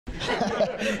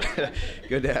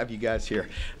Good to have you guys here.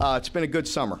 It's been a good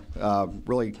summer.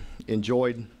 Really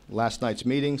enjoyed last night's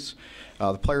meetings.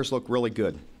 The players look really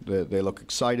good. They look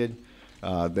excited.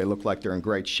 They look like they're in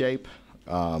great shape.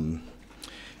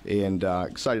 And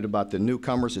excited about the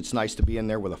newcomers. It's nice to be in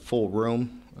there with a full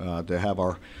room, to have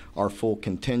our full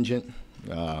contingent.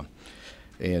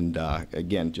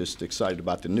 Again, just excited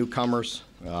about the newcomers.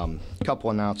 A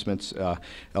couple announcements.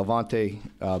 Elvante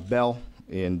Bell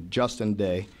and Justin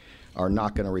Day are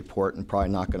not going to report and probably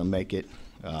not going to make it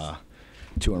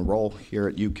to enroll here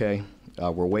at UK.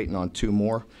 We're waiting on two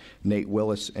more, Nate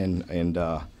Willis and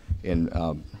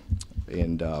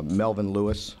Melvin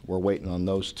Lewis. We're waiting on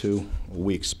those two.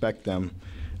 We expect them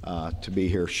to be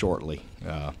here shortly.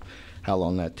 How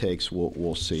long that takes,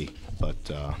 we'll see. But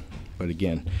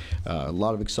again, a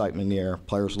lot of excitement in the air.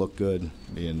 Players look good,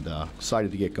 and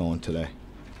excited to get going today.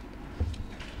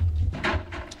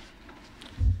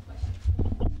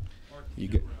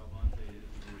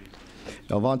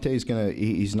 Elvante's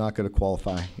he's not gonna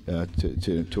qualify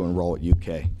to enroll at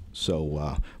UK,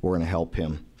 so we're gonna help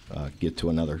him get to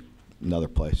another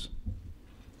place.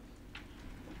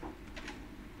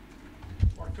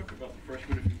 Mark, talk about the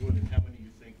freshmen if you would, and how many you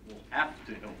think will have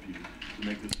to help you to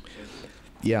make this successful.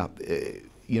 Yeah,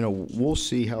 we'll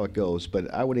see how it goes,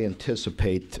 but I would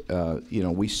anticipate,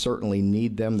 we certainly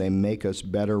need them. They make us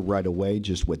better right away,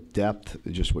 just with depth,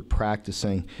 just with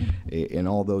practicing, and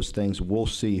all those things. We'll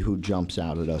see who jumps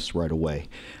out at us right away,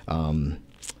 and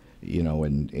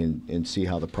see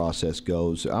how the process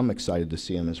goes. I'm excited to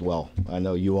see them as well. I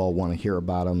know you all want to hear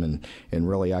about them, and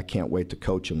really I can't wait to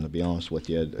coach them, to be honest with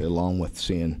you, along with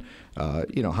seeing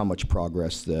how much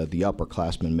progress the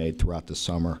upperclassmen made throughout the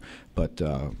summer. But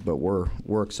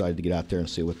we're excited to get out there and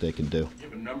see what they can do. Do you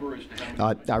have a number as to how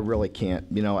many? I really can't.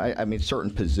 I mean,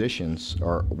 certain positions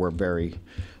were very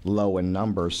low in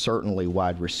numbers. Certainly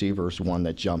wide receivers, one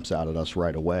that jumps out at us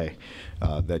right away,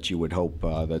 that you would hope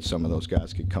that some of those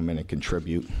guys could come in and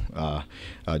contribute.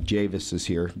 Javis is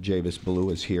here. Javis Blue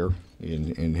is here,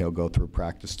 and he'll go through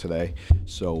practice today.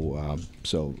 So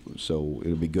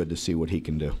it'll be good to see what he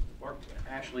can do. Mark,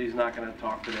 Ashley's not going to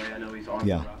talk today. I know he's on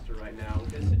Yeah. the roster right now.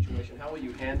 With this situation, how will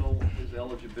you handle his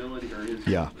eligibility or his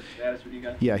status with you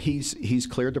guys? Yeah, he's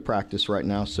cleared to practice right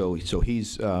now, so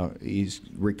he's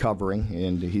recovering,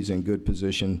 and he's in good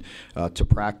position to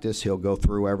practice. He'll go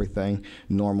through everything,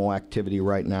 normal activity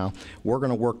right now. We're going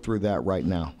to work through that right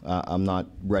now. I'm not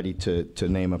ready to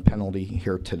name a penalty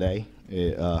here today.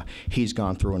 He's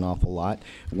gone through an awful lot.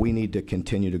 We need to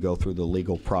continue to go through the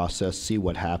legal process, see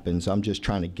what happens. I'm just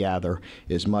trying to gather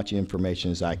as much information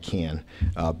as I can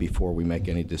before we make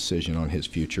any decision on his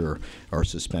future or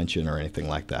suspension or anything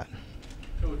like that.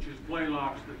 Coach, his play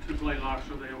locks, the two play locks,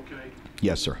 are they okay?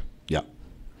 Yes, sir. Yeah.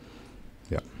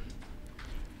 Yeah.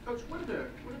 Coach, what are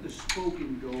the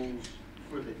spoken goals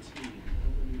for the team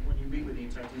when you meet with the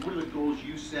entire team? What are the goals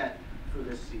you set for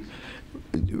this season?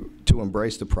 To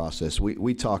embrace the process.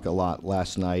 We talk a lot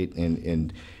last night,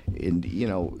 and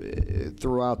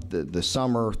throughout the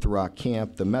summer, throughout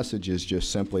camp, the message is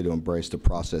just simply to embrace the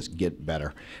process, get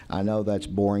better. I know that's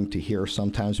boring to hear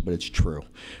sometimes, but it's true.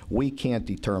 We can't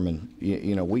determine,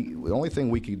 the only thing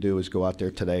we can do is go out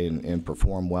there today and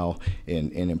perform well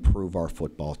and improve our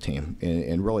football team.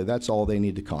 And really that's all they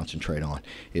need to concentrate on,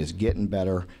 is getting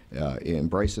better,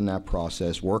 embracing that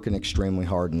process, working extremely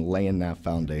hard, and laying that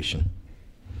foundation.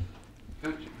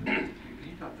 Coach, can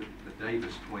you talk to the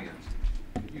Davis twins?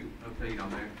 Can you update on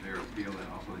their appeal,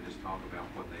 and also just talk about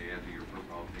what they add to your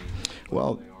football team?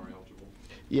 Well, they are eligible.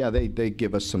 Yeah, they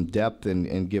give us some depth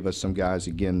and give us some guys,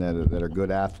 again, that are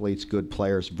good athletes, good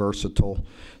players, versatile.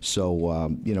 So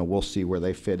we'll see where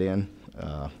they fit in.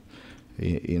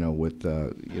 They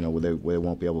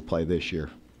won't be able to play this year.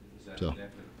 Is that so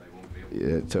definite they won't be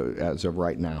able to? As of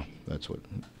right now, that's what.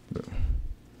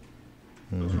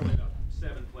 Those are only about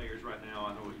 7 players right now.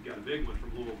 I know you've got a big one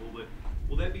from Louisville, but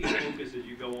will that be a focus as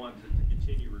you go on to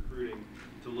continue recruiting,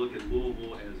 to look at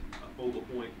Louisville as a focal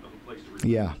point of a place to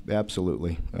recruit? Yeah,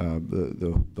 absolutely.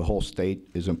 The whole state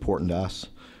is important to us,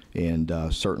 and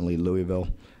certainly Louisville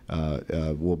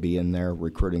will be in there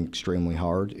recruiting extremely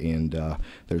hard, and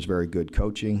there's very good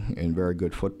coaching and very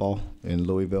good football in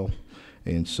Louisville,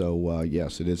 and so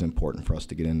yes, it is important for us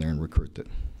to get in there and recruit it.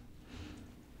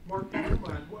 Mark, in your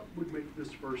mind, what would make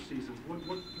this first season? How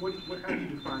do you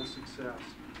define success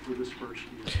for this first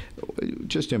year?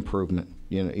 Just improvement.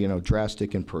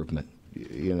 Drastic improvement.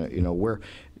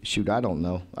 I don't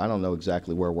know. I don't know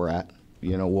exactly where we're at.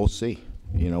 We'll see.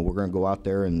 You know, we're going to go out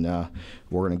there and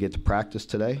we're going to get to practice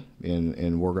today,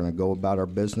 and we're going to go about our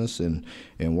business, and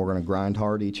we're going to grind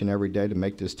hard each and every day to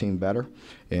make this team better,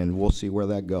 and we'll see where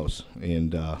that goes,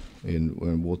 and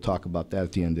we'll talk about that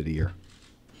at the end of the year.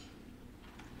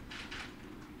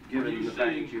 Given the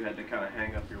fact that you had to kind of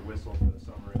hang up your whistle for the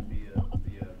summer and be a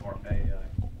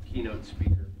keynote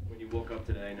speaker, when you woke up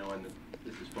today knowing that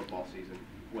this is football season,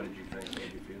 what did you think? What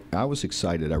did you feel? I was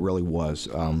excited. I really was.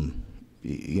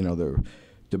 You know,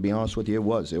 to be honest with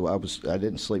you, I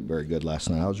didn't sleep very good last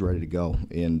night. I was ready to go,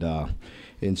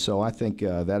 and so I think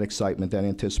that excitement, that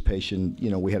anticipation.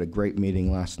 You know, we had a great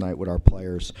meeting last night with our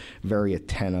players, very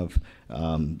attentive,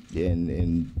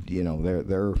 and you know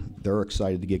they're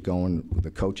excited to get going.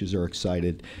 The coaches are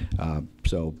excited,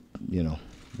 so you know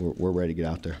we're ready to get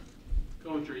out there.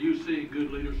 Coach, are you seeing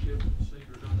good leadership in the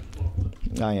seniors on this ball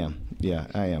club? I am. Yeah,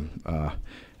 I am.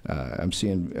 I'm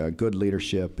seeing good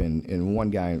leadership, and one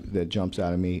guy that jumps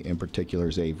out at me in particular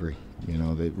is Avery. You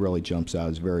know, that really jumps out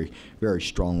as a very, very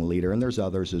strong leader. And there's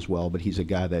others as well, but he's a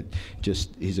guy that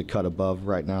he's a cut above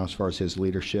right now as far as his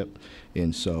leadership.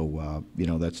 And so, you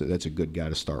know, that's a good guy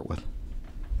to start with.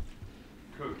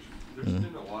 Coach, there's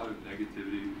been a lot of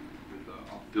negativity with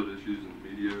off-field issues in the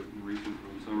media in recent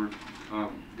summer.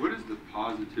 What is the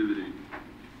positivity,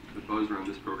 the buzz around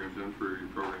this program done for your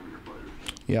program and your players?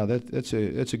 Yeah, that's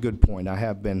a good point. I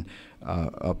have been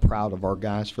proud of our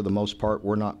guys for the most part.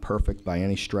 We're not perfect by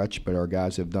any stretch, but our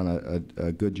guys have done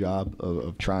a good job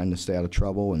of trying to stay out of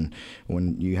trouble. And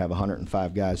when you have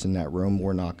 105 guys in that room,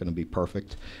 we're not going to be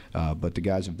perfect. But the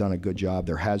guys have done a good job.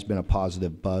 There has been a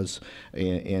positive buzz.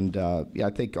 And yeah, I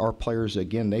think our players,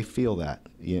 again, they feel that.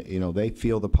 You know, they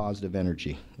feel the positive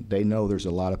energy. They know there's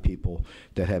a lot of people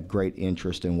that have great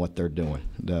interest in what they're doing.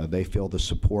 They feel the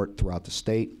support throughout the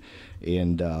state,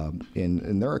 and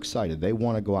they're excited. They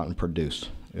want to go out and produce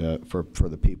for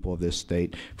the people of this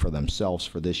state, for themselves,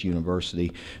 for this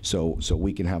university, so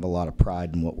we can have a lot of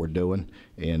pride in what we're doing.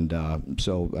 And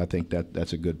so I think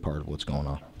that's a good part of what's going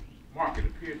on. Mark, it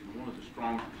appears that one of the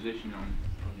strongest positions on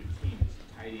your team is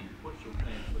tight end. What's your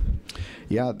plan for them?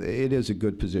 Yeah, it is a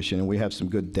good position, and we have some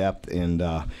good depth. And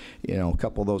you know, a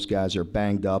couple of those guys are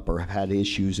banged up or have had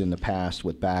issues in the past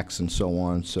with backs and so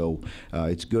on. So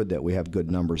it's good that we have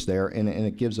good numbers there, and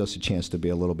it gives us a chance to be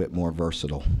a little bit more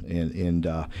versatile. And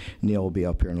Neil will be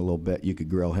up here in a little bit. You could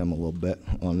grill him a little bit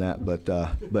on that, but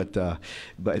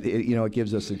you know, it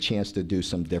gives us a chance to do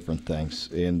some different things.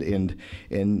 And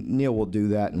Neil will do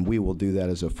that, and we will do that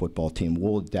as a football team.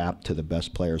 We'll adapt to the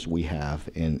best players we have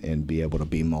and be able to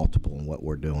be multiple in what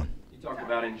we're doing. You talked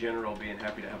about in general being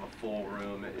happy to have a full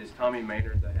room. Is Tommy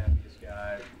Maynard the happiest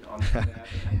guy on the staff?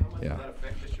 How much does that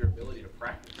affect just your ability to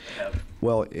practice?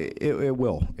 Well, it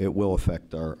will. It will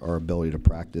affect our ability to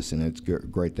practice, and it's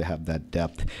great to have that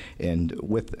depth. And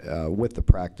with the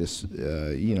practice,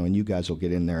 you know, and you guys will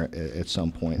get in there at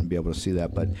some point and be able to see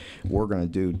that. But we're going to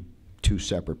do two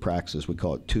separate practices. We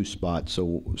call it two spots.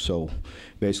 So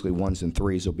basically 1s and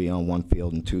 3s will be on one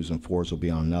field, and 2s and 4s will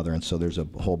be on another. And so there's a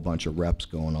whole bunch of reps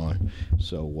going on.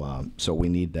 So we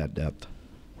need that depth.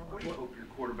 What do you hope your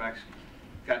quarterbacks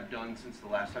got done since the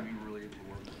last time you were really able to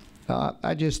work with them?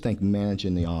 I just think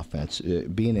managing the offense,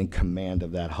 being in command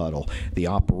of that huddle, the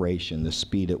operation, the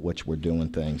speed at which we're doing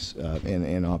things,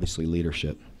 and obviously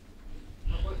leadership.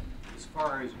 As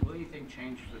far as, will anything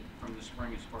change from the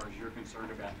spring as far as you're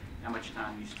concerned about how much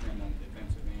time you spend on the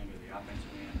defensive end or the offensive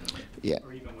end,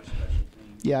 or even with special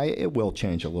teams? Yeah, it will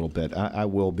change a little bit. I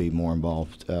will be more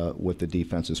involved with the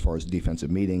defense as far as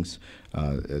defensive meetings,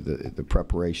 the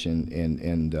preparation,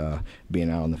 and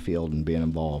being out on the field and being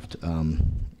involved.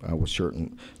 I will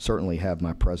certainly have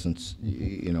my presence,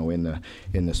 you know, in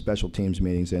the special teams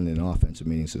meetings and in offensive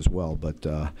meetings as well.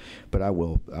 But I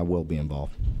will be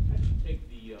involved. How do you take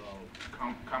the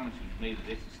comments you've made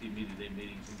at SEC media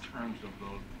meetings in terms of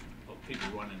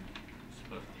people running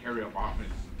hurry up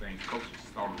offenses and things? Coaches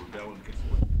started rebelling against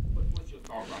what's your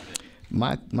thought about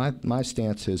that? My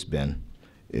stance has been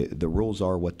the rules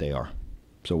are what they are,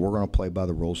 so we're going to play by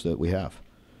the rules that we have.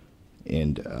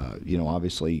 And you know,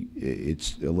 obviously,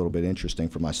 it's a little bit interesting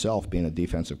for myself being a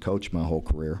defensive coach my whole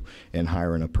career and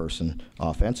hiring a person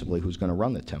offensively who's going to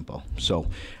run the tempo. So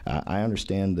I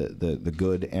understand the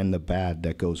good and the bad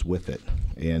that goes with it,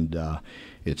 and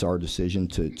it's our decision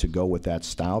to go with that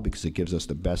style because it gives us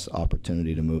the best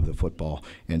opportunity to move the football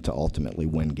and to ultimately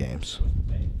win games.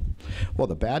 Well,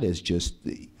 the bad is just,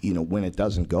 you know, when it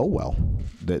doesn't go well,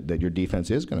 that your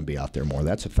defense is going to be out there more.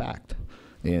 That's a fact.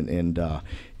 And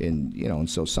you know, and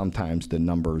so sometimes the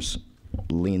numbers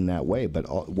lean that way, but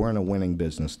we're in a winning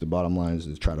business. The bottom line is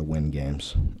to try to win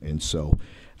games, and so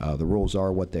the rules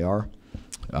are what they are.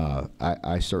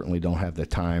 I certainly don't have the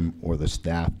time or the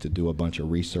staff to do a bunch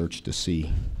of research to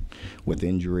see with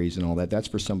injuries and all that. That's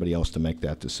for somebody else to make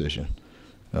that decision,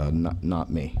 not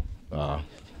me. Sorry.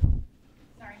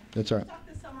 That's all right. You talked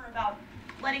this summer about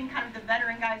letting kind of the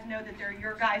veteran guys know that they're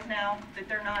your guys now, that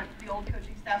they're not the old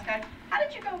coaching staff guys. How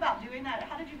did you go about doing that?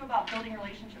 How did you go about building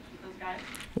relationships with those guys?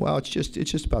 Well, it's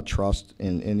just about trust,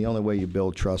 and the only way you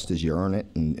build trust is you earn it,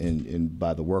 and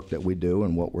by the work that we do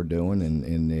and what we're doing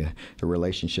and the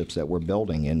relationships that we're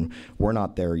building. And we're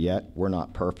not there yet. We're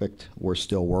not perfect. We're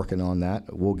still working on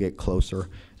that. We'll get closer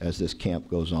as this camp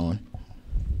goes on.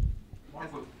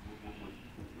 Mark, with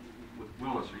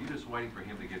Willis, are you just waiting for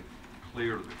him to get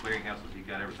clear to the clearinghouse? Has he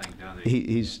got everything done?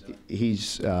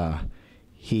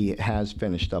 He has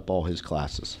finished up all his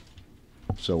classes,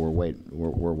 so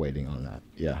we're waiting on that.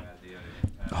 Yeah,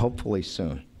 hopefully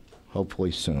soon.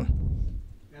 Hopefully soon.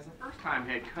 As a first-time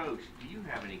head coach, do you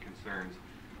have any concerns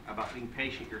about being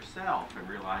patient yourself and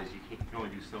realize you can only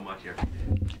do so much every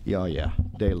day? Yeah,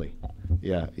 daily.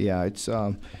 Yeah. It's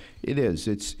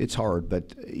it's hard,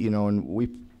 but and we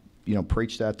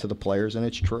preach that to the players, and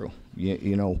it's true.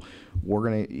 We're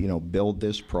gonna build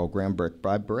this program brick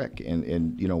by brick,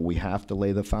 and we have to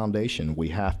lay the foundation. We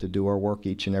have to do our work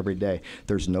each and every day.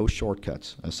 There's no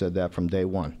shortcuts. I said that from day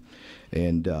one.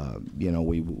 And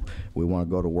we want to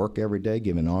go to work every day,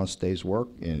 give an honest day's work,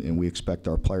 and we expect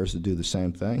our players to do the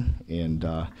same thing, and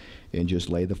just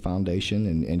lay the foundation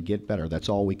and get better. That's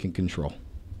all we can control.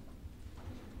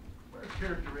 What are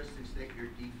characteristics that your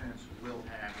defense will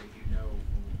have that you know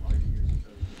from all your years of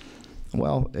coaching?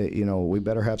 Well, we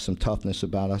better have some toughness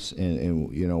about us, and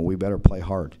we better play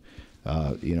hard.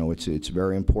 It's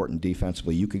very important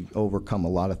defensively. You could overcome a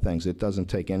lot of things. It doesn't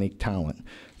take any talent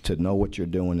to know what you're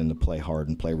doing and to play hard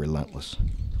and play relentless.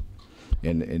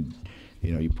 And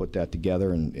you put that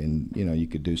together, and you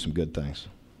could do some good things.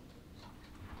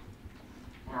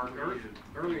 Mark,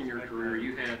 early in your career,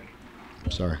 you had.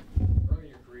 Sorry. Early in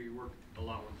your career, you worked a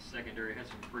lot with the secondary. Had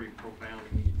some pretty profound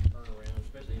immediate turnarounds,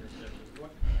 especially interceptions.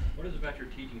 What is it about your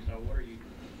teaching style? What are you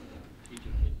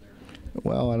teaching kids there?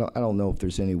 Well, I don't know if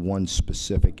there's any one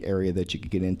specific area that you could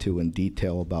get into in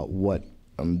detail about what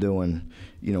I'm doing,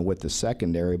 with the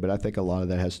secondary, but I think a lot of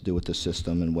that has to do with the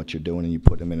system and what you're doing, and you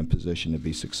put them in a position to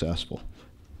be successful.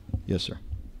 Yes, sir.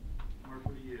 Mark,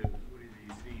 what do you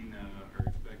seen or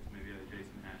expect maybe out of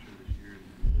Jason Hatcher this year,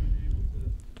 and will he be able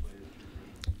to play this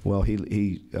year? Well,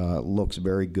 he looks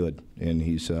very good, and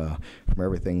he's from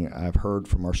everything I've heard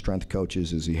from our strength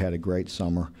coaches is he had a great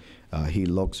summer. He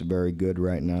looks very good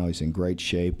right now. He's in great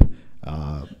shape.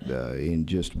 In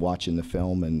just watching the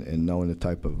film and knowing the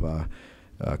type of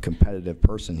competitive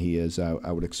person he is,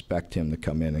 I would expect him to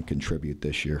come in and contribute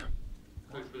this year.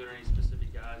 Coach, were there any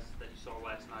specific guys that you saw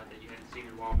last night that you hadn't seen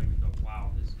in a while, maybe thought, wow,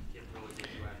 this kid really did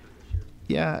go after this year?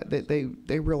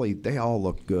 Yeah, they all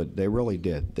look good. They really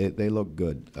did. They look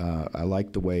good. I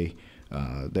like the way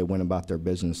they went about their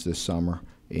business this summer,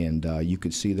 and you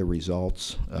could see the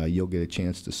results. You'll get a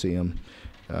chance to see them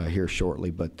here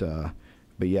shortly, but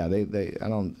yeah, I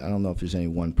don't know if there's any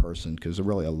one person, because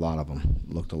really a lot of them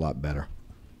looked a lot better.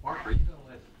 Mark, are you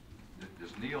going to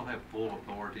does Neil have full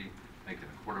authority making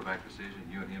a quarterback decision,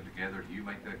 you and him together? Do you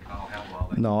make that call? How will all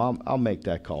that? No, I'll make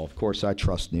that call. Of course, I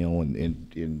trust Neil,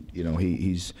 and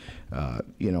he's,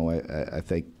 I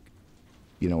think,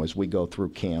 as we go through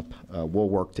camp, we'll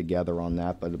work together on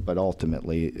that, but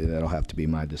ultimately that'll have to be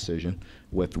my decision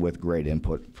with great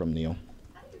input from Neil.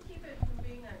 How do you keep it from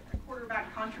being a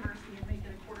quarterback controversy and make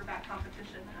it a quarterback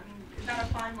competition? I mean, is that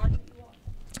a fine line that you walk?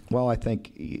 Well, I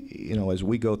think, as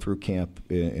we go through camp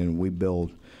and we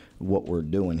build what we're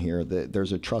doing here,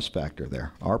 there's a trust factor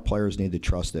there. Our players need to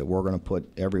trust that we're going to put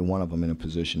every one of them in a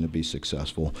position to be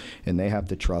successful, and they have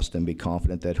to trust and be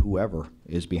confident that whoever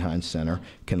is behind center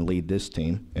can lead this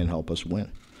team and help us win.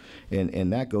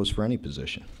 And that goes for any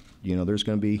position. There's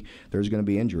going to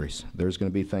be injuries. There's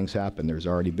going to be things happen. There's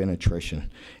already been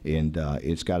attrition, and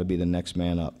it's got to be the next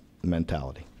man up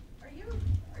mentality. Are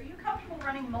you comfortable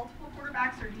running multiple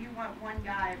quarterbacks, or do you want one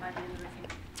guy by the end of the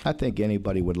season? I think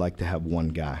anybody would like to have one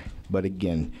guy, but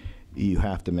again, you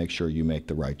have to make sure you make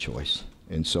the right choice.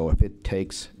 And so if it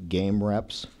takes game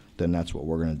reps, then that's what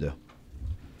we're going to do.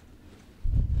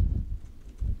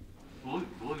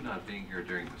 Blue not being here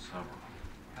during the summer,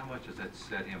 how much does that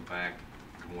set him back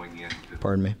going into?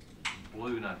 Pardon me?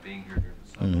 Blue not being here during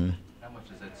the summer, Mm-hmm. how much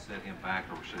does that set him back,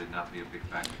 or should it not be a big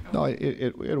factor? No,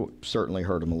 it'll certainly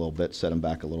hurt him a little bit, set him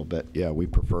back a little bit. Yeah, we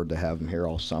preferred to have him here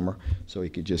all summer so he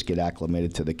could just get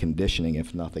acclimated to the conditioning,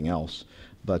 if nothing else.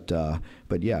 But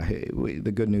yeah,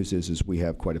 the good news is we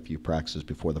have quite a few practices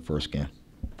before the first game.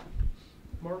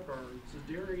 Mark, is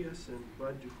Darius and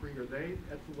Bud Dupree, are they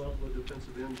at the level of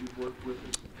defensive ends you've worked with?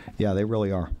 Yeah, they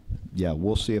really are. Yeah,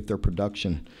 we'll see if their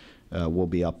production will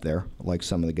be up there, like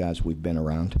some of the guys we've been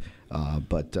around.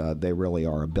 But they really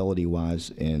are,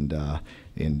 ability-wise, and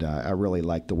I really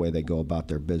like the way they go about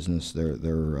their business.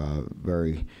 They're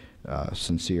very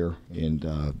sincere, and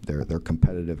they're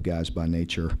competitive guys by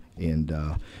nature, and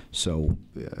so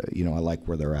you know, I like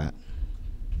where they're at.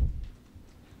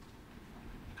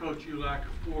 Coach, you like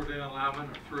a 4-down lineman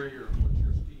or 3, or what's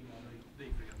your scheme on the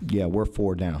defense? Yeah, we're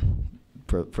 4 down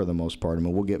for the most part. I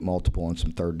mean, we'll get multiple on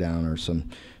some 3rd down or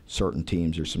some certain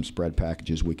teams or some spread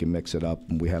packages. We can mix it up,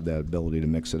 and we have that ability to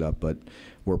mix it up, but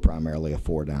we're primarily a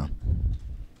 4 down.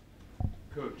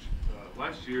 Coach,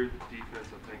 last year defense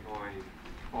I think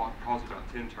only caused about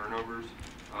 10 turnovers.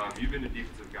 You've been a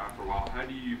defensive guy for a while.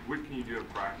 What can you do in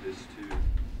practice to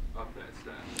up that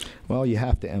stat? Well, you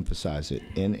have to emphasize it,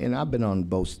 and I've been on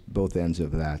both ends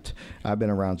of that. I've been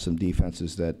around some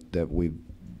defenses that we've,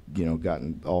 you know,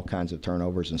 gotten all kinds of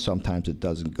turnovers, and sometimes it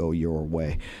doesn't go your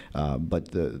way.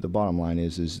 But the bottom line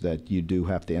is that you do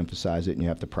have to emphasize it, and you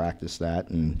have to practice that,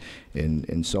 and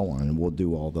so on. And we'll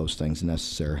do all those things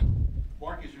necessary.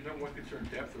 Mark, is your number one concern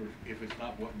depth, or if it's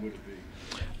not, what would it be?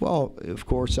 Well, of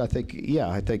course, I think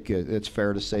it's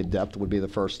fair to say depth would be the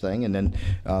first thing, and then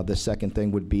the second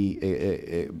thing would be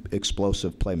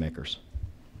explosive playmakers.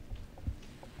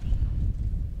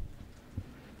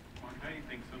 Mark, how do you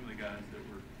think some of the guys that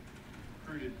were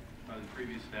recruited by the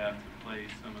previous staff to play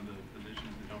some of the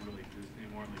positions that don't really exist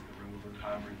anymore, like the rover,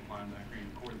 hybrid, linebacker,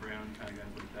 and Corey Brown, kind of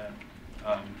guys like that?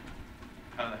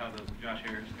 How those Josh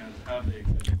Harris guys, how have they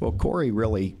accepted? Well, Corey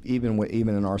really, even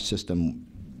in our system,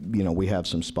 you know, we have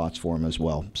some spots for him as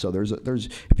well. So there's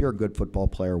if you're a good football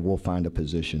player, we'll find a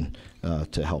position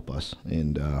to help us,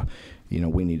 and you know,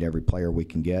 we need every player we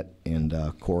can get, and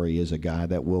Corey is a guy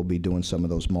that will be doing some of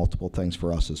those multiple things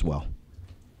for us as well.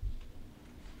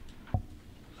 Coach,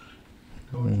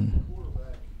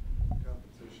 quarterback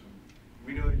competition,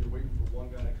 we know that you're waiting for one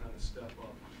guy to kind of step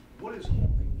up. What is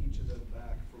holding each of them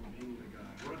back from being the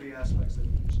guy? What are the aspects that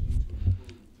you just need to improve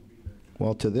to be there?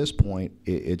 Well, to this point,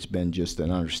 it's been just an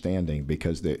understanding,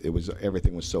 because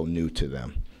everything was so new to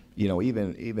them. You know,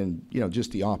 even you know,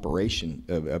 just the operation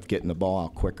of getting the ball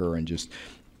out quicker, and just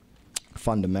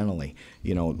fundamentally,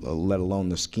 you know, let alone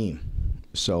the scheme.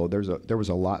 So there was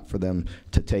a lot for them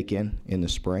to take in the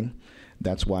spring.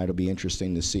 That's why it'll be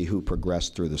interesting to see who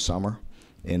progressed through the summer,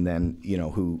 and then, you know,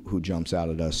 who jumps out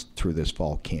at us through this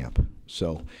fall camp.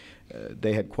 So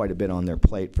they had quite a bit on their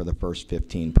plate for the first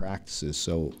 15 practices,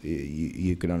 so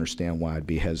you can understand why I'd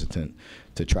be hesitant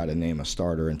to try to name a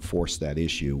starter and force that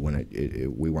issue when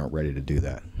we weren't ready to do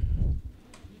that.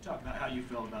 You talk about how you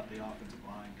felt about the offensive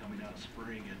line coming out of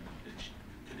spring,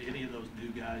 and did any of those new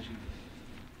guys you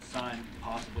signed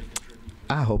possibly contribute?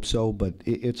 I hope so, but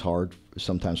it's hard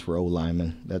sometimes for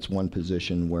O-linemen. That's one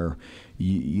position where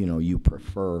you know, you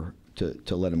prefer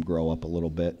to let them grow up a little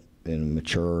bit and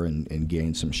mature and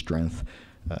gain some strength.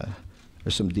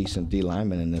 There's some decent D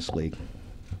linemen in this league.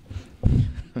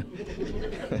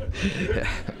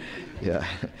 yeah.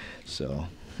 So.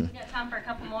 We got time for a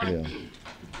couple more. Yeah.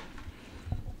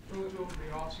 Over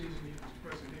the offseason, you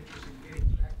expressed an interest in getting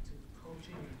back to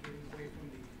coaching and getting away from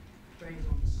the things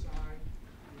on the side.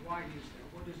 Why is that?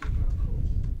 What is it about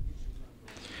coaching that gets you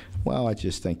back? Well, I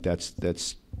just think that's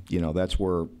you know, that's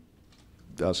where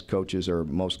us coaches are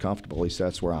most comfortable. At least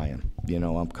that's where I am. You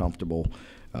know, I'm comfortable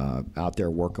out there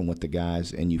working with the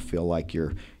guys, and you feel like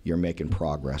you're making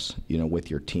progress, you know, with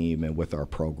your team and with our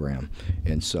program.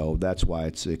 And so that's why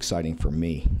it's exciting for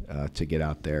me to get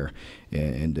out there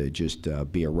and to just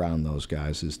be around those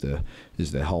guys, is to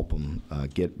help them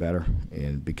get better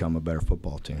and become a better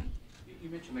football team. You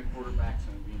mentioned the quarterbacks,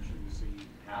 and it'd be interesting to see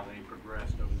how they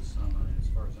progressed over the summer as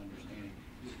far as understanding.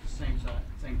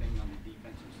 Same thing on the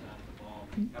defensive side of the ball,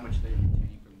 how much they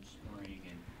retained from the spring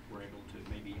and were able to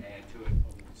maybe add to it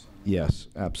over the summer. Yes,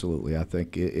 absolutely. I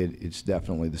think it's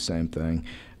definitely the same thing.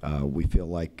 We feel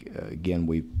like, again,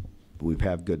 we've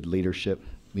had good leadership,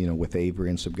 you know, with Avery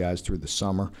and some guys through the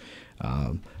summer.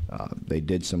 They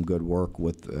did some good work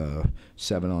with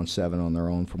 7-on-7 on their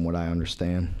own, from what I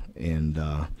understand, and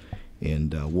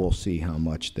we'll see how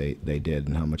much they did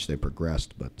and how much they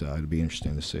progressed, but it'll be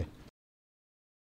interesting to see.